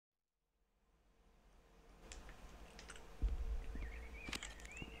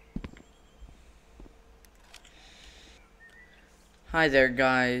Hi there,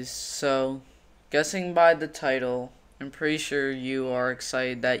 guys. So, guessing by the title, I'm pretty sure you are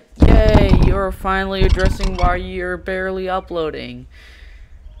excited that, yay, you're finally addressing why you're barely uploading.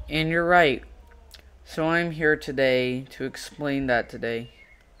 And you're right. So, I'm here today to explain that today.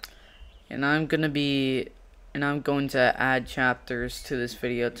 And I'm going to add chapters to this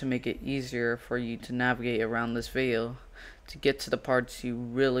video to make it easier for you to navigate around this video to get to the parts you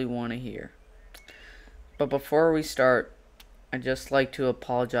really want to hear. But before we start, I'd just like to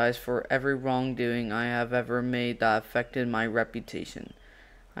apologize for every wrongdoing I have ever made that affected my reputation.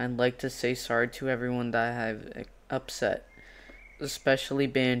 I'd like to say sorry to everyone that I have upset, especially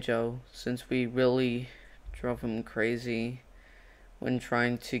Banjo, since we really drove him crazy when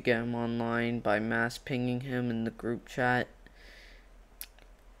trying to get him online by mass pinging him in the group chat.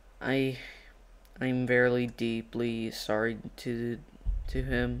 I'm very deeply sorry to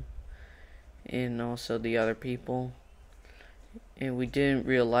him and also the other people. And we didn't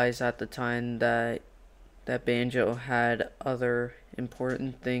realize at the time that Banjo had other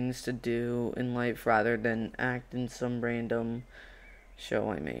important things to do in life rather than act in some random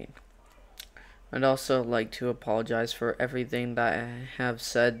show I made. I'd also like to apologize for everything that I have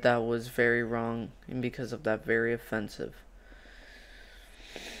said that was very wrong and because of that very offensive.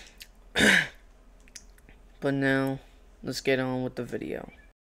 But now, let's get on with the video.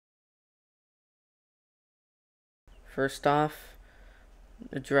 First off,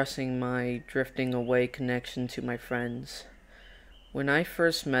 addressing my drifting away connection to my friends. When I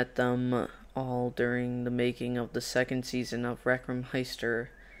first met them all during the making of the second season of Rec Room Heister,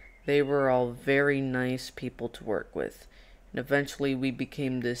 they were all very nice people to work with. And eventually we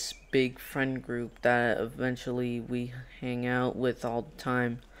became this big friend group that eventually we hang out with all the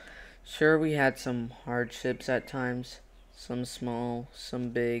time. Sure, we had some hardships at times, some small, some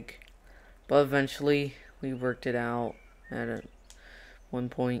big, but eventually we worked it out at one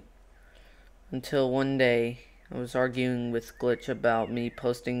point. Until one day, I was arguing with Glitch about me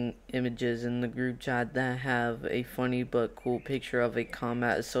posting images in the group chat that have a funny but cool picture of a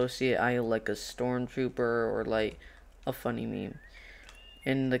combat associate, like a stormtrooper or like a funny meme.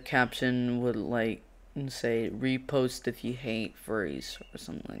 And the caption would say, repost if you hate furries or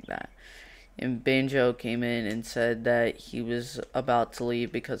something like that. And Banjo came in and said that he was about to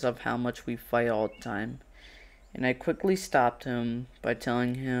leave because of how much we fight all the time. And I quickly stopped him by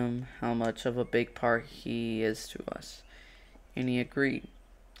telling him how much of a big part he is to us. And he agreed.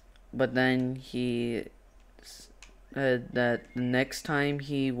 But then he said that the next time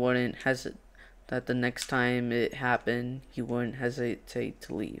it happened, he wouldn't hesitate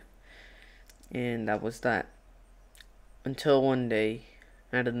to leave. And that was that. Until one day,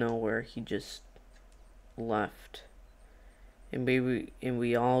 out of nowhere, he just left. And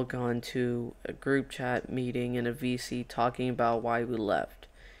we all gone to a group chat meeting in a VC talking about why we left.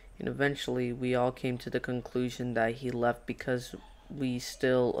 And eventually we all came to the conclusion that he left because we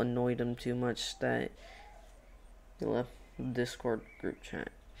still annoyed him too much that he left the Discord group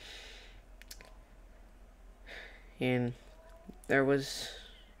chat. And there was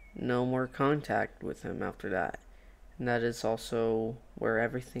no more contact with him after that. And that is also where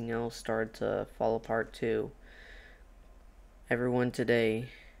everything else started to fall apart too. Everyone today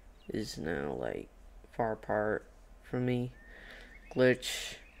is now far apart from me.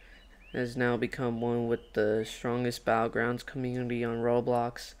 Glitch has now become one with the strongest Battlegrounds community on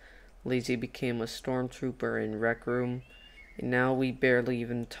Roblox. Lazy became a stormtrooper in Rec Room, and now we barely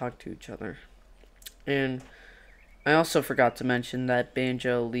even talk to each other. And I also forgot to mention that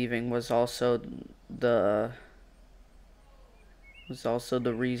Banjo leaving was also the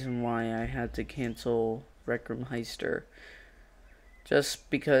reason why I had to cancel Rec Room Heister. Just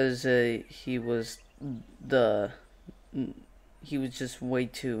because he was just way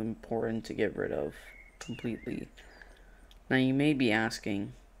too important to get rid of completely. Now you may be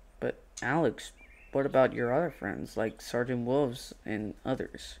asking, but Alex, what about your other friends like Sergeant Wolves and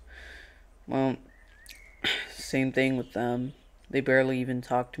others? Well, same thing with them. They barely even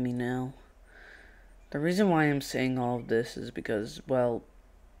talk to me now. The reason why I'm saying all of this is because, well,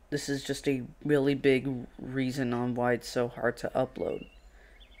 this is just a really big reason on why it's so hard to upload.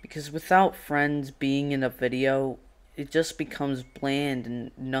 Because without friends being in a video, it just becomes bland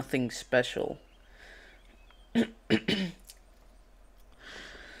and nothing special. Okay,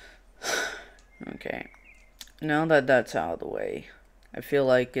 now that that's out of the way, I feel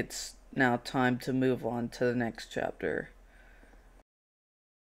like it's now time to move on to the next chapter.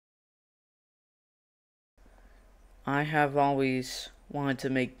 I have always wanted to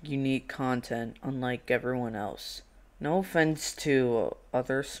make unique content unlike everyone else. No offense to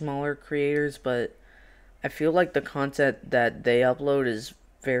other smaller creators, but I feel like the content that they upload is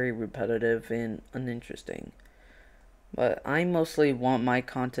very repetitive and uninteresting. But I mostly want my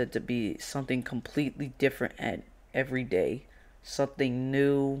content to be something completely different every day. Something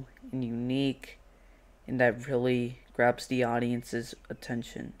new and unique and that really grabs the audience's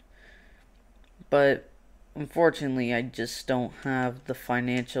attention. But unfortunately, I just don't have the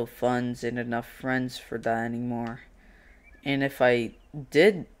financial funds and enough friends for that anymore. And if I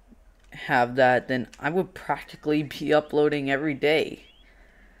did have that, then I would practically be uploading every day.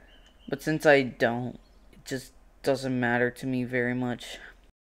 But since I don't, it just doesn't matter to me very much.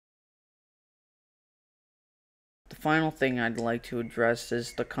 The final thing I'd like to address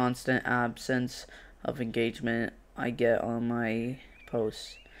is the constant absence of engagement I get on my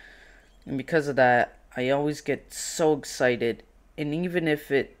posts. And because of that, I always get so excited, and even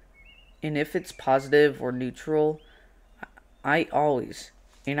if it's positive or neutral, I always,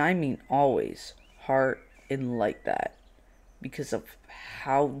 and I mean always, heart and like that because of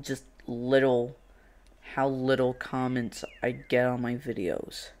how little comments I get on my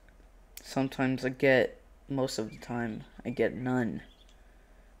videos. Sometimes most of the time I get none.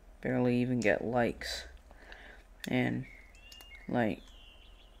 Barely even get likes. And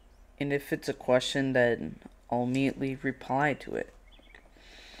and if it's a question, then I'll immediately reply to it.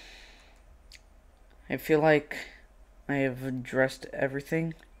 I feel like I have addressed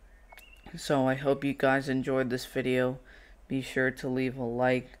everything. So I hope you guys enjoyed this video. Be sure to leave a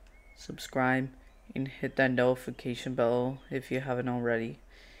like, subscribe, and hit that notification bell if you haven't already.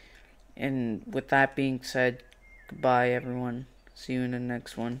 And with that being said, goodbye everyone. See you in the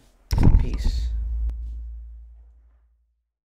next one. Peace.